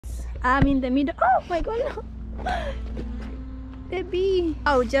I'm in the middle. Oh my god, no. Baby,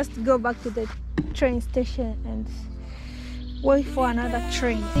 I'll just go back to the train station and wait for another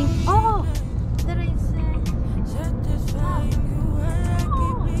train. Oh, there is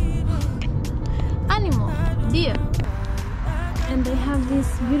animal, deer, and they have this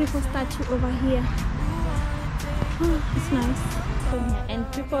beautiful statue over here. Oh, it's nice. And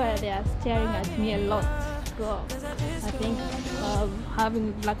people are there staring at me a lot. So I think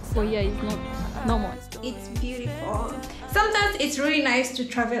having black fur here is not normal. It's beautiful. Sometimes it's really nice to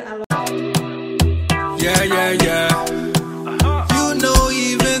travel alone. Yeah, yeah, yeah. You know,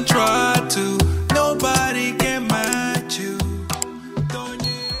 even try to, nobody can match you.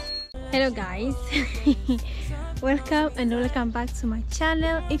 Hello guys. welcome back to my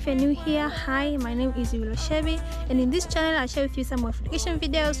channel. If you're new here, hi, my name is Zielona Góra, and in this channel I share with you some vacation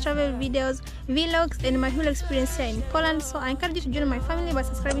videos, travel videos, vlogs, and my whole experience here in Poland. So I encourage you to join my family by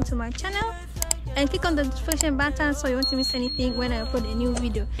subscribing to my channel and click on the notification button so you won't miss anything when I upload a new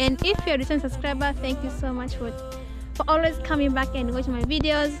video. And if you're a return subscriber, thank you so much for always coming back and watching my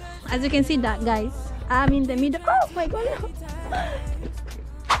videos. As you can see that, guys, I'm in the middle. Oh my god, no.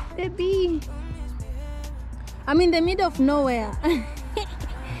 Baby, I'm in the middle of nowhere.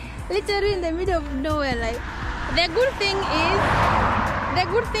 Literally in the middle of nowhere. Like, the good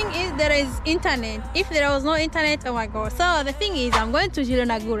thing is there is internet. If there was no internet, oh my god. So the thing is, I'm going to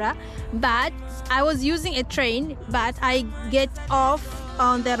Zielona Góra, but I was using a train, but I get off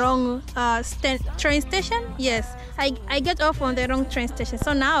on the wrong train station. Yes, I get off on the wrong train station.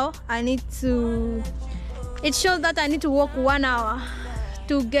 So now I need to, it shows that I need to walk 1 hour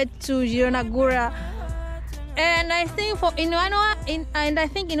to get to Zielona Góra. And I think in 1 hour, in 1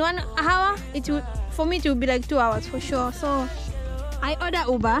 hour, it will, for me, it will be like 2 hours for sure. So I order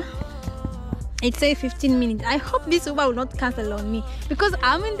Uber. It says 15 minutes. I hope this Uber will not cancel on me because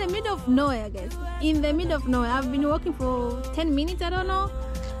I'm in the middle of nowhere, guys. In the middle of nowhere. I've been walking for 10 minutes, I don't know.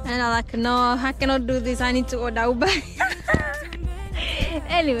 And I'm like, no, I cannot do this. I need to order Uber.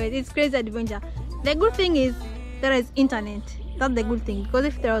 Anyways, it's crazy adventure. The good thing is there is internet. That's the good thing, because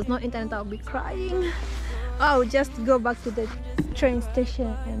if there was no internet, I would be crying. I'll just go back to the train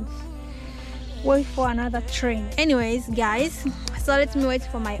station and wait for another train. Anyways, guys, so let me wait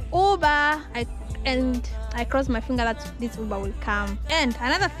for my Uber. I cross my finger that this Uber will come. And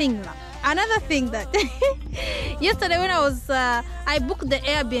another thing that yesterday when I was I booked the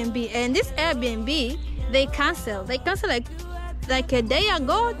Airbnb, and this Airbnb they canceled like a day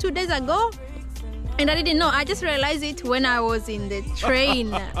ago, 2 days ago, and I didn't know. I just realized it when I was in the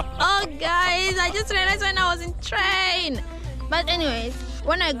train. Oh guys, I just realized when I was in train. But anyways,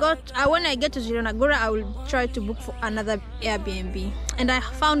 when I get to Zielona Góra, I will try to book for another Airbnb. And I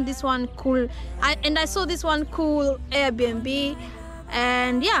found this one cool. I saw this one cool Airbnb.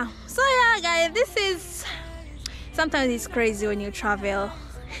 And yeah, so yeah, guys, this is, sometimes it's crazy when you travel.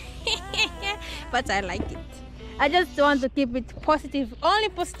 But I like it. I just want to keep it positive, only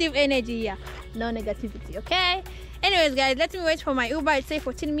positive energy here, no negativity, okay? Anyways, guys, let me wait for my Uber. It says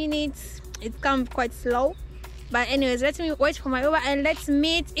 14 minutes. It comes quite slow. But anyways, let me wait for my Uber and let's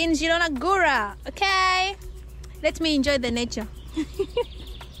meet in Zielona Góra, okay? Let me enjoy the nature.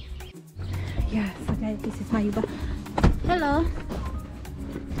 Yeah, so guys, this is my Uber. Hello.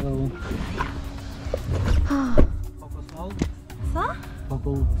 Hello. Oh. Focus small? Co?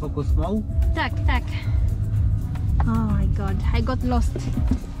 Focus small? Tak. Oh my god, I got lost.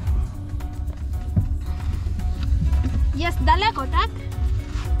 Jest daleko, tak?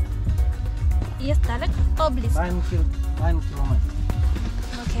 Jest daleko? O, blisko. 9 kilometers.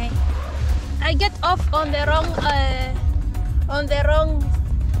 Okay. I get off on the wrong,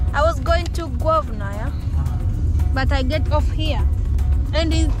 I was going to Główna, yeah? But I get off here.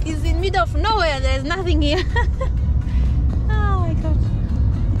 And it's in middle of nowhere, there's nothing here. Oh my god,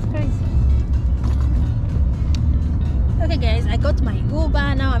 it's crazy. Okay guys, I got my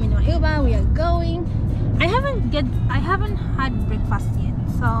Uber. Now I'm in my Uber. We are going. I haven't had breakfast yet.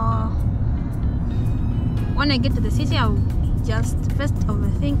 So when I get to the city, I'll just first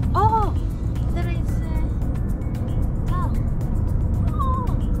overthink. Oh, there is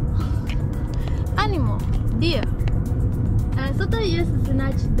animal, deer. Co to jest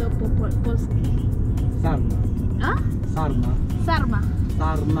znać do polski? Sarna. A? Sarna. Sarma.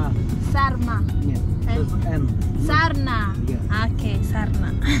 Sarna. Sarma. Nie, to jest N. Sarna. Yeah. Okay,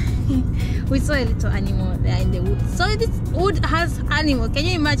 sarna. We saw a little animal there in the wood. So this wood has animal. Can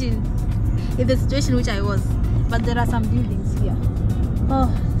you imagine in the situation which I was? But there are some buildings here. Oh,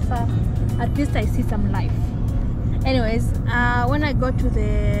 so at least I see some life. Anyways, when I go to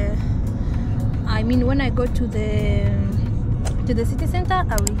the to the city center,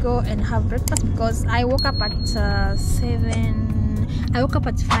 I will go and have breakfast because I woke up at 7. I woke up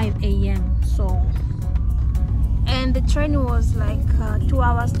at 5 a.m. So, and the train was like 2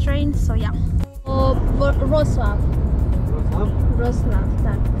 hours train. So yeah. Oh, Wrocław. Wrocław,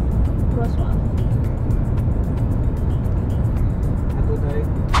 tak. Wrocław. A tutaj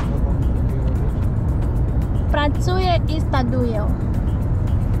co pan będzie robić? Pracuję i studiuję.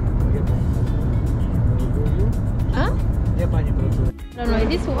 Gdzie pani pracuje? Huh? Gdzie pani pracuje? I don't know, is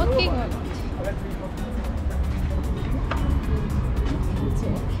this working or not?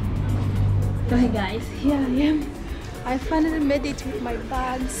 Okay guys, here I am. I finally made it with my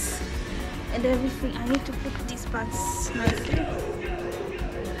bags and everything. I need to put these bags nicely.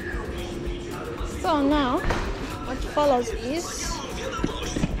 So now what follows is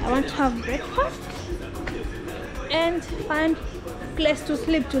I want to have breakfast and find place to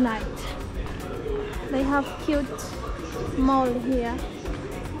sleep tonight. They have cute mall here.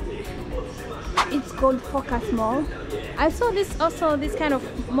 It's called Focus Mall. I saw this kind of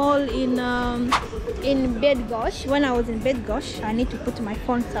mall in Bydgoszcz. When I was in Bydgoszcz, I need to put my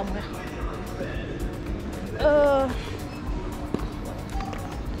phone somewhere.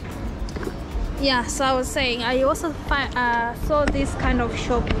 Yeah, so I was saying I also saw this kind of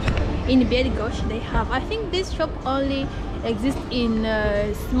shop in Bydgoszcz. They have, I think this shop only exists in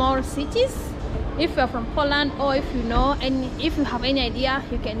small cities. If you're from Poland, or if you know, and if you have any idea,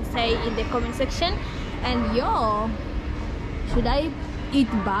 you can say in the comment section. And yo, should I eat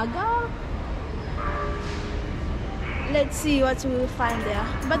burger? Let's see what we will find there.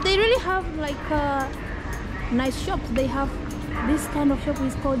 But they really have like nice shops. They have this kind of shop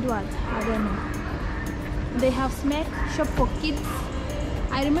is called what? I don't know. They have snack shop for kids.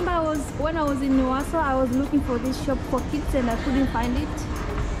 I remember when I was in Warsaw, I was looking for this shop for kids and I couldn't find it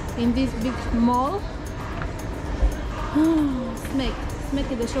in this big mall. Snack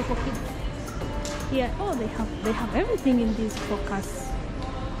is the shop for kids. Yeah. Oh, they have everything in this Focus.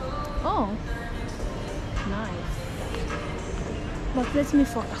 Oh, nice. But let me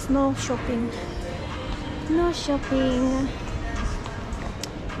focus. No shopping. No shopping.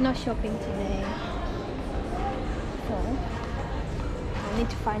 No shopping today. So I need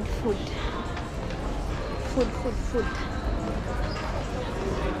to find food. Food.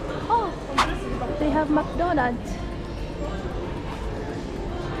 Oh, they have McDonald's.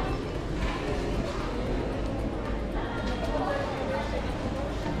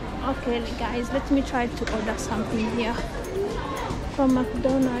 Okay guys, let me try to order something here from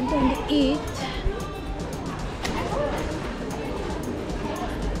McDonald's and eat.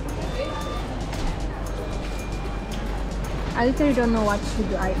 I literally don't know what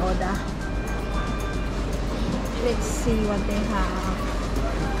should I order. Let's see what they have.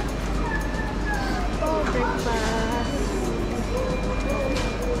 Oh, breakfast.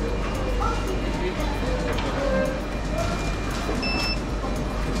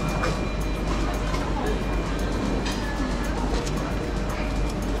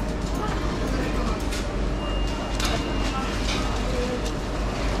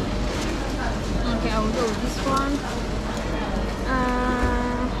 Okay, I will go with this one.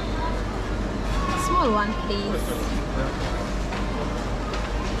 Small one, please.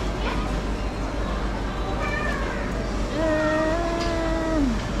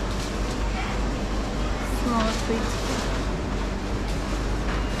 Small sweet.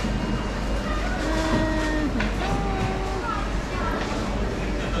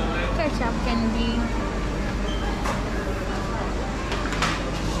 Ketchup can be.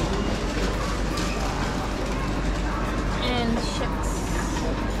 And chips.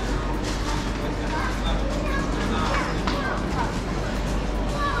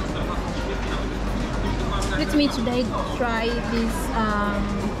 Let me today try this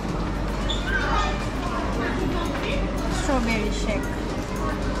strawberry shake.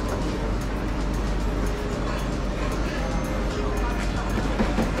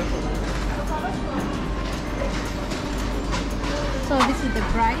 So this is the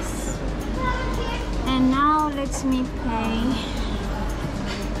price, and now let me pay.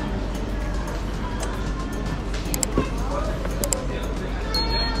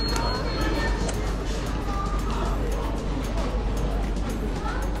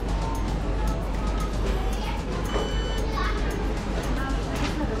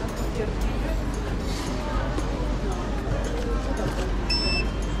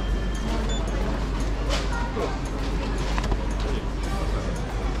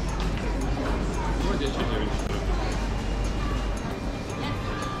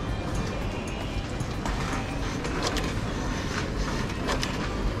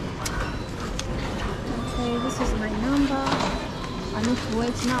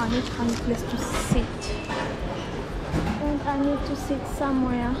 Wait, now I need to find a place to sit. And I need to sit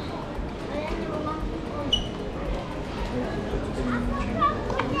somewhere.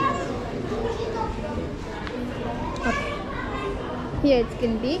 Okay. Here it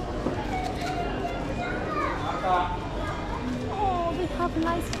can be. Oh, they have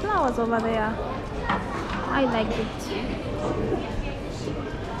nice flowers over there. I like it.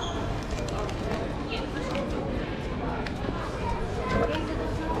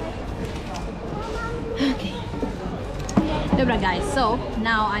 Okay. Alright guys, so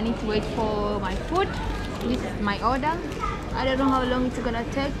now I need to wait for my food. This is my order. I don't know how long it's gonna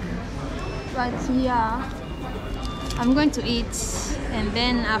take, but yeah, I'm going to eat, and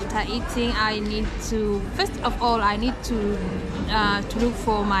then after eating I need to, first of all I need to look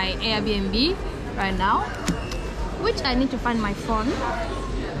for my Airbnb right now, which I need to find my phone.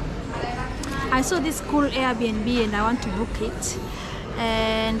 I saw this cool Airbnb and I want to book it,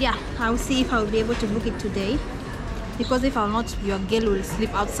 and yeah, I'll see if I'll be able to book it today, because if I'll not, your girl will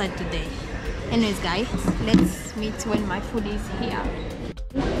sleep outside today. Anyways guys, let's meet when my food is here.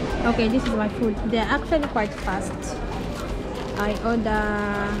 Okay, this is my food. They're actually quite fast. I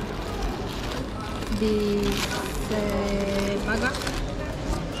order this burger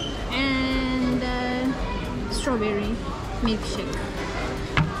and strawberry milkshake.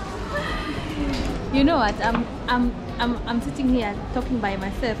 You know what? I'm sitting here talking by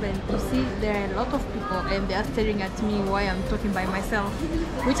myself, and you see there are a lot of people and they are staring at me while I'm talking by myself,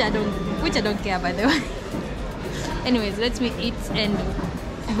 which I don't care, by the way. Anyways, let me eat and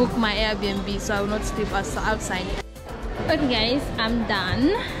book my Airbnb so I will not sleep outside. Okay guys, I'm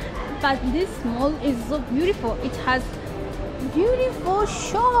done. But this mall is so beautiful. It has beautiful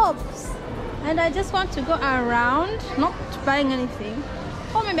shops, and I just want to go around, not buying anything,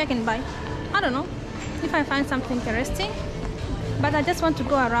 or maybe I can buy, I don't know, if I find something interesting. But I just want to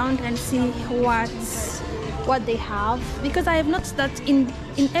go around and see what they have, because I have noticed that in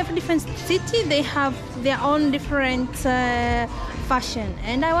every different city they have their own different fashion,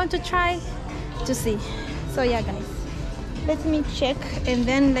 and I want to try to see. So yeah guys, let me check, and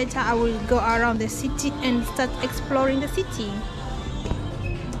then later I will go around the city and start exploring the city.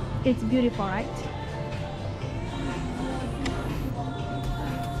 It's beautiful, right?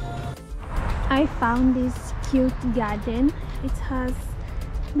 I found this cute garden. It has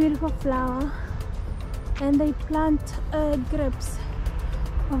beautiful flower, and they plant grapes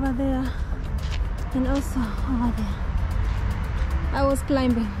over there and also over there. I was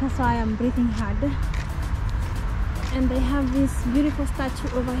climbing, that's why I'm breathing hard. And they have this beautiful statue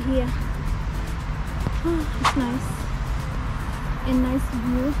over here. Oh, it's nice. A nice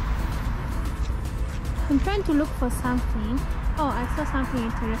view. I'm trying to look for something. Oh, I saw something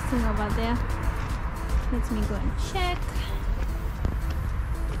interesting over there. Let me go and check.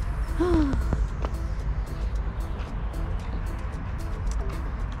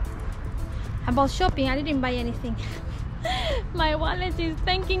 About shopping, I didn't buy anything. My wallet is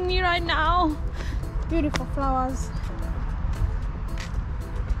thanking me right now. Beautiful flowers.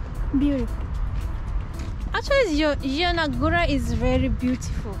 Beautiful. Actually, Zielona Góra is very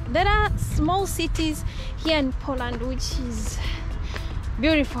beautiful. There are small cities here in Poland which is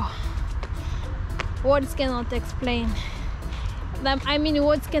beautiful. Words cannot explain. I mean,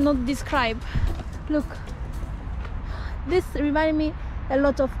 words cannot describe. Look, this reminds me a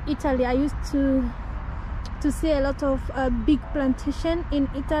lot of Italy. I used to see a lot of big plantation in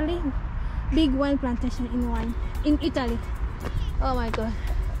Italy, big wine plantation in Italy. Oh my god,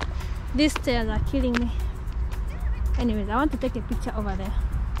 these stairs are killing me. Anyways, I want to take a picture over there.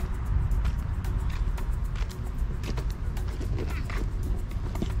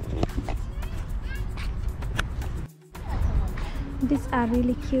 These are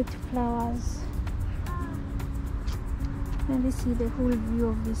really cute flowers. Let me see the whole view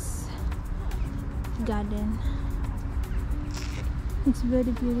of this garden. It's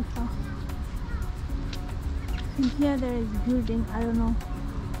very beautiful. And here there is building, I don't know,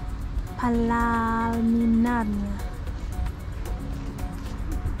 Palaminarnia.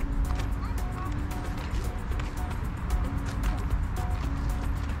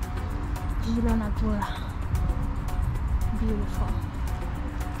 Zielona Góra. Beautiful.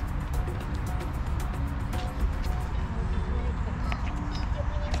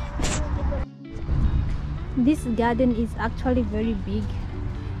 This garden is actually very big.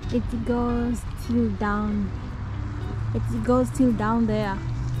 It goes till down. It goes till down there,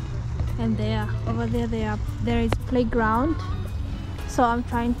 and there, over there, there is playground. So I'm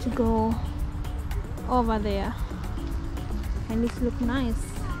trying to go over there, and it looks nice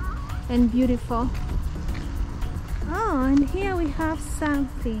and beautiful. Oh, and here we have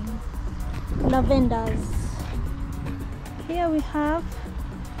something. Lavenders. Here we have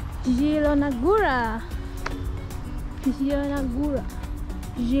Zielona Góra. Zielona Góra.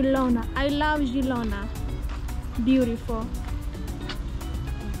 Zielona. I love Zielona. Beautiful.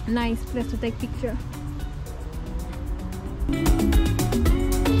 Nice place to take picture.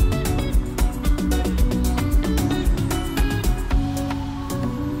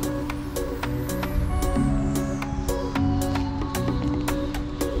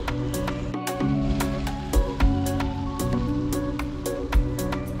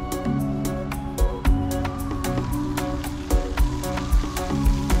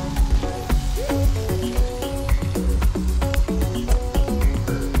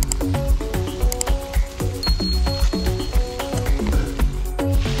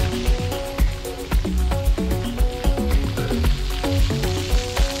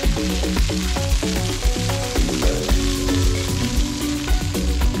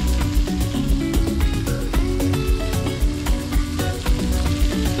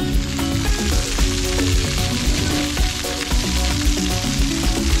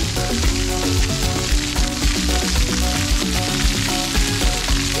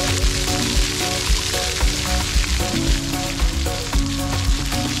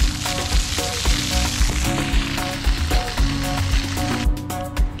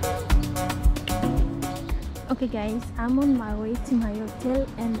 Okay guys, I'm on my way to my hotel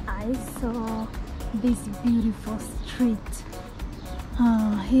and I saw this beautiful street.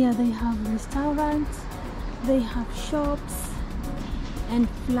 Here they have restaurants, they have shops and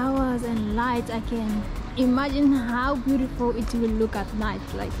flowers and lights. I can imagine how beautiful it will look at night.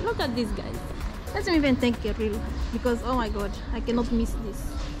 Like, look at this guys. Let's even take a reel because oh my god, I cannot miss this.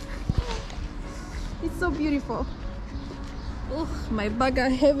 It's so beautiful. Oh, my bag are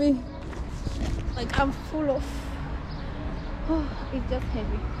heavy. Like I'm full of, oh, it's just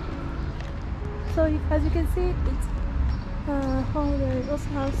heavy. So as you can see, it's home. There is also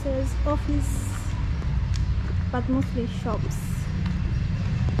houses, office, but mostly shops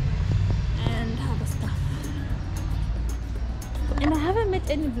and other stuff. And I haven't met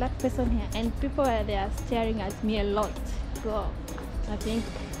any black person here, and people are there staring at me a lot. So I think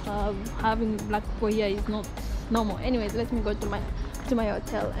having black people here is not normal. Anyways, let me go to my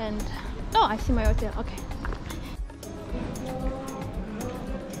hotel and. Oh, I see my hotel. Okay.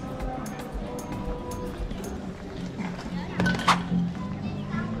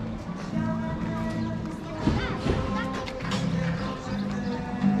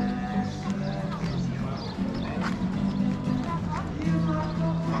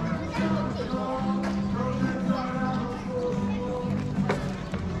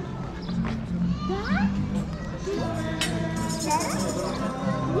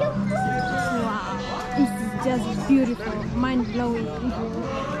 Just beautiful, mind-blowing.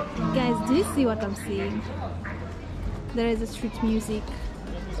 Guys, do you see what I'm seeing? There is a street music.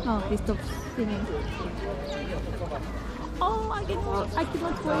 Oh, he stopped singing. Oh, I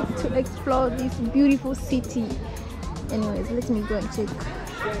cannot wait to explore this beautiful city. Anyways, let me go and check.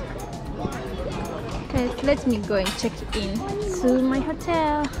 Guys, let me go and check in to my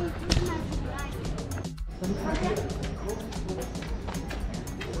hotel.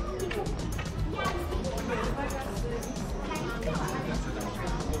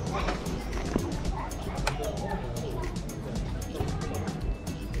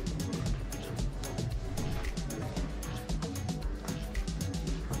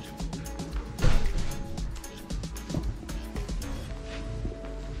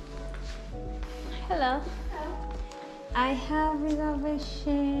 Hello. I have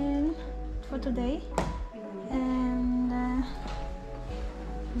reservation for today, and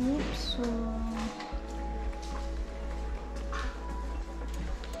oops.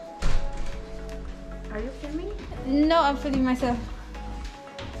 Are you filming? No, I'm filming myself.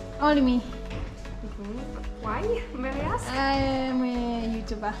 Only me. Why? May I ask? I'm a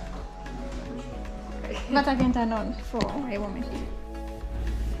YouTuber, but I can turn on for a woman.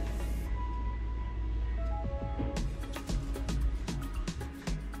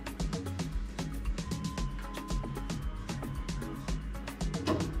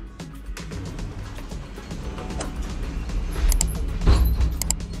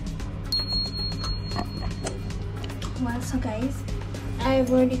 Well, so guys,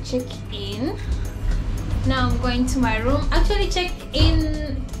 I've already checked in. Now I'm going to my room. Actually,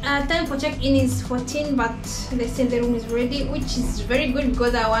 time for check-in is 14, but they said the room is ready, which is very good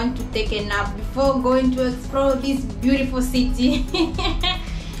because I want to take a nap before going to explore this beautiful city.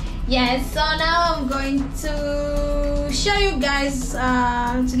 Yes, so now I'm going to show you guys,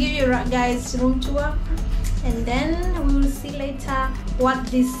 to give you guys room tour. and then we will see later what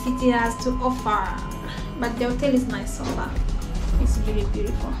this city has to offer. But the hotel is nice so far. It's really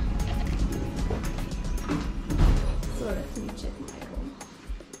beautiful. So let me check my room.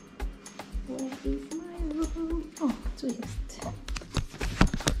 Where is my room? Oh, to east.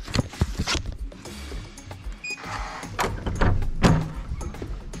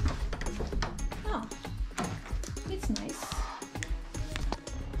 Oh, it's nice.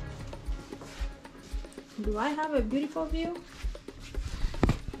 Do I have a beautiful view?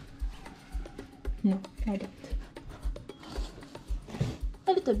 No, I don't.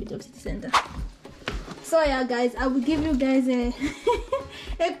 A little bit of city center. So yeah guys, I will give you guys a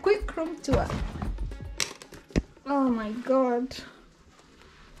a quick room tour. Oh my god,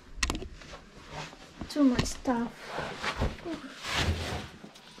 too much stuff.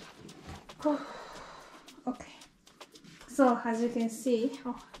 Oh. Okay, so as you can see,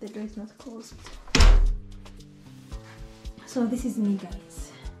 oh, the door is not closed. So this is me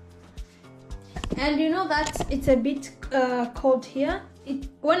guys, and you know that it's a bit cold here.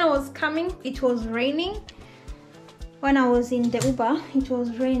 When I was coming, it was raining. When I was in the Uber, it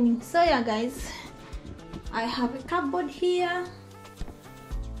was raining. So yeah guys, I have a cupboard here,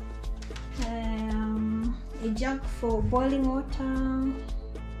 a jug for boiling water,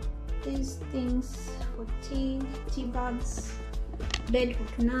 these things for tea bags, bed for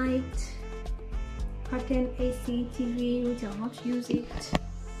tonight, curtain, AC, TV, which I'll not use it.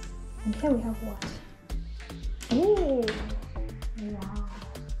 And here we have what? Oh, wow,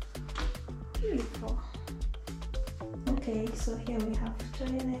 beautiful. Okay, so here we have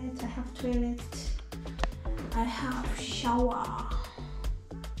toilet. I have toilet. I have shower,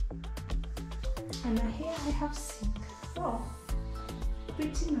 and here I have sink. Oh,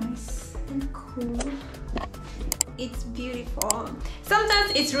 pretty nice and cool. It's beautiful.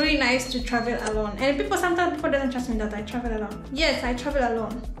 Sometimes it's really nice to travel alone, and sometimes people doesn't trust me that I travel alone. Yes, I travel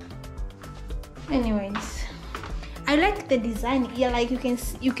alone. Anyways, I like the design here. Like you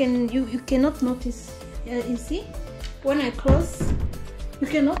cannot notice. You see, when I close, you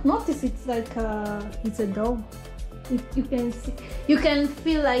cannot notice it's like it's a door. You can see, you can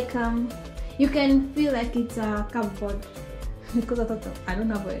feel like it's a cupboard. Because I don't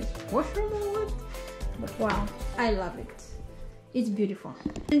have a washroom or what, but wow, I love it. It's beautiful.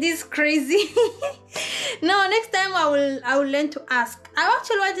 And this is crazy. No, next time I will learn to ask. I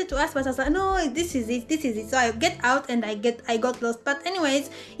actually wanted to ask, but I was like, no, this is it. So I get out and I got lost. But anyways,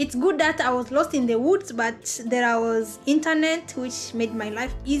 it's good that I was lost in the woods, but there was internet, which made my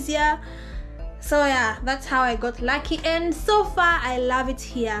life easier. So yeah, that's how I got lucky, and so far I love it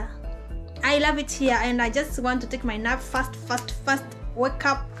here. I love it here, and I just want to take my nap fast, wake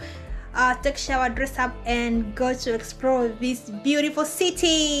up, take shower, dress up, and go to explore this beautiful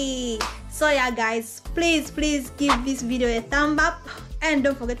city. So yeah guys, please give this video a thumb up, and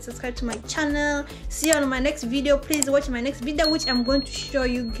don't forget to subscribe to my channel. See you on my next video. Please watch my next video, which I'm going to show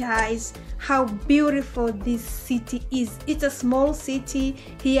you guys how beautiful this city is. It's a small city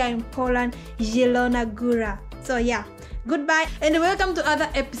here in Poland, Zielona Góra. So yeah, goodbye and welcome to other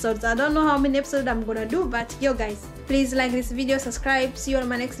episodes. I don't know how many episodes I'm gonna do, but yo guys, please like this video, subscribe. See you on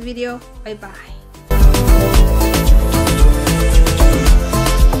my next video. Bye bye.